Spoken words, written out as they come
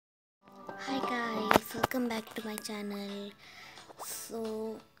welcome back to my channel.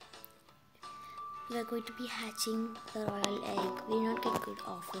 So we are going to be hatching the royal egg. We did not get good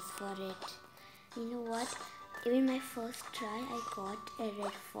offers for it. You know what? Even my first try I got a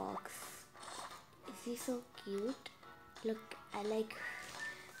red fox. Is he so cute? Look, I like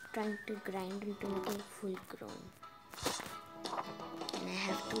trying to grind into making full grown. And I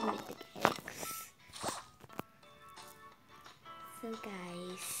have 2 mythic eggs. So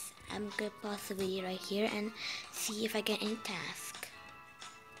guys, I'm gonna pause the video right here and see if I get any task.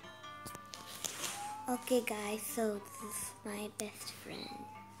 Okay guys, so this is my best friend.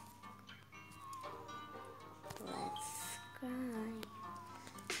 Let's cry.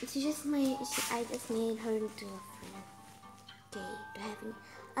 I just made her into a friend. Okay,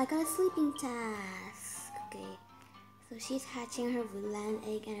 I got a sleeping task. Okay, so she's hatching her woodland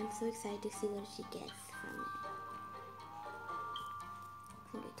egg and I'm so excited to see what she gets from it.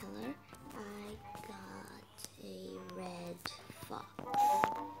 Okay, tell her I got a red fox.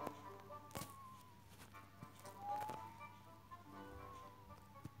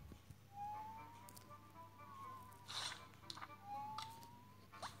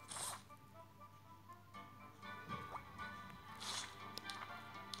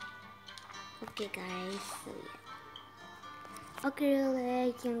 Okay guys, so yeah. Okay, Lily,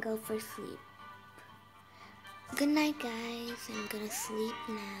 you can go for sleep. Good night guys, I'm gonna sleep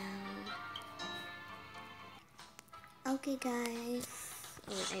now. Okay guys.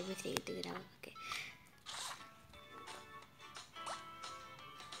 Oh, I wish I could do it out. Okay.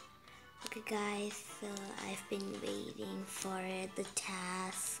 Okay guys, so I've been waiting for the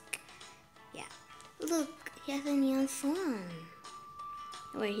task. Yeah. Look, he has a neon swan.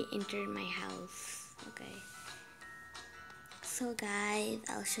 Where he entered my house. Okay. So guys,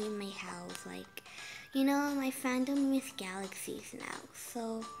 I'll show you my house. Like, you know, my fandom is galaxies now.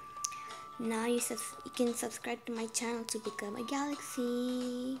 So now you can subscribe to my channel to become a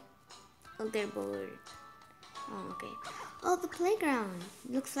galaxy. Oh, they're bored. Oh, okay. Oh, the playground.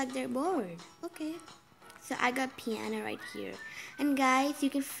 Looks like they're bored. Okay. So I got piano right here. And guys, you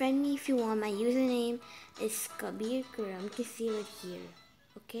can friend me if you want. My username is Kabir Karam. You can see it here.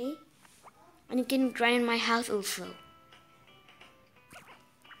 Okay? And you can grind in my house also.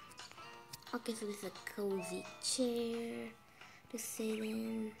 Okay, so this is a cozy chair to sit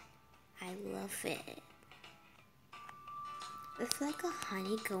in. I love it. It's like a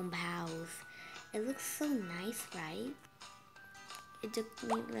honeycomb house. It looks so nice, right? It took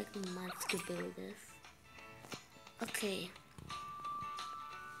me like months to build this. Okay.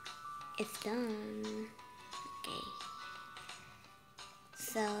 It's done. Okay.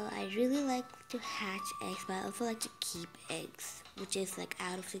 So I really like to hatch eggs, but I also like to keep eggs, which is like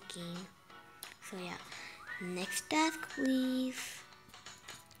out of the game. So yeah, next task please.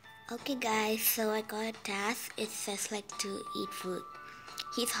 Okay guys, so I got a task. It says like to eat food.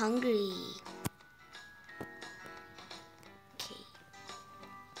 He's hungry. Okay.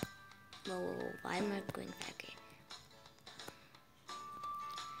 Whoa, why am I going back? Okay.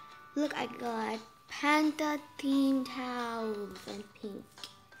 Look, I got panda themed house and pink.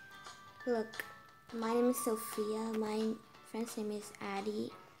 Look, my name is Sophia. My friend's name is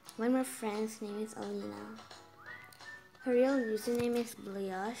Addie. One of my friends' name is Alina. Her real username is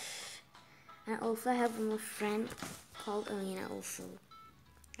Bliosh. And also I have one more friend called Alina also.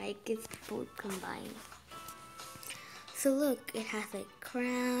 Like it's both combined. So look, it has a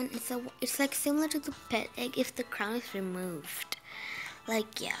crown. It's like similar to the pet egg if the crown is removed.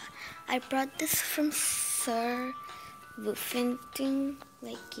 Like yeah, I brought this from Sir Woofington.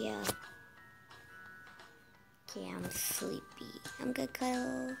 Like yeah. Okay, I'm sleepy. I'm gonna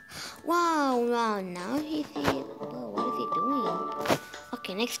cuddle. Wow, now he's here. Whoa, what is he doing?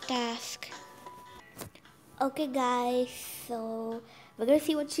 Okay, next task. Okay, guys, so we're gonna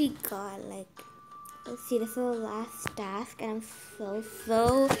see what she got. Like, let's see, this is the last task, and I'm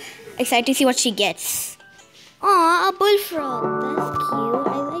so excited to see what she gets. Aw, a bullfrog. That's cute.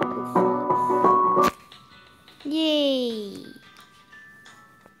 I like bullfrogs. Yay!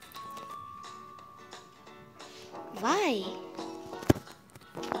 Why?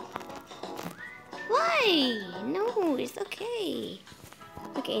 Why? No, it's okay.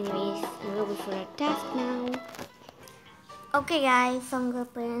 Okay, anyways, I'm gonna go for a task now. Okay, guys, so I'm gonna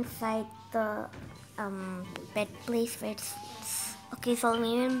put it inside the bed place where it's okay. So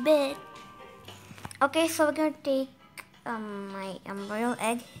me in bed. Okay, so we're gonna take my royal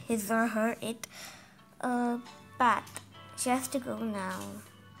egg, his or her, bath. She has to go now.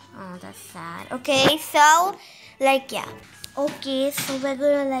 Oh, that's sad. Okay, so like yeah. Okay, so we're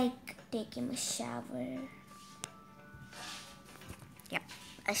gonna like take him a shower. Yep,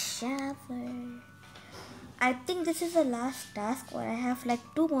 a shower. I think this is the last task, or I have like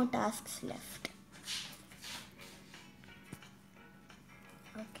 2 more tasks left.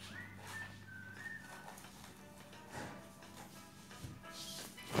 Okay.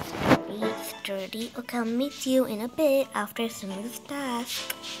 It's dirty. Okay, I'll meet you in a bit after some this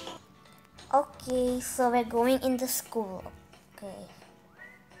task. Okay, so we're going in the school. Okay.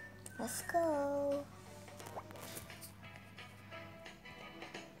 Let's go.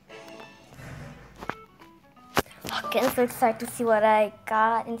 Okay, I'm so excited to see what I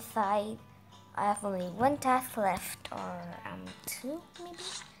got inside. I have only 1 task left, or 2 maybe?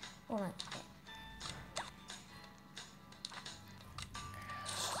 Hold on.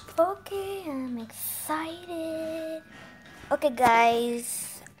 Okay, I'm excited. Okay,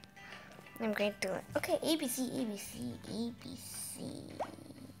 guys. I'm going to... Okay, ABC, ABC, ABC.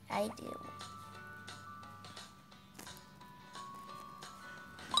 I do.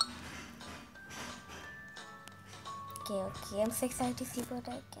 Okay, I'm so excited to see what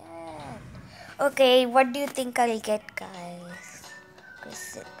I get. Okay, what do you think I'll get, guys? Go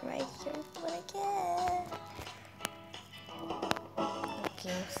sit right here and see what I get.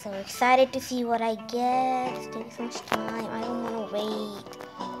 Okay, I'm so excited to see what I get. It's taking so much time. I don't want to wait.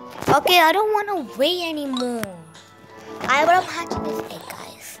 Okay, I don't want to wait anymore. I'm hatching this egg, guys.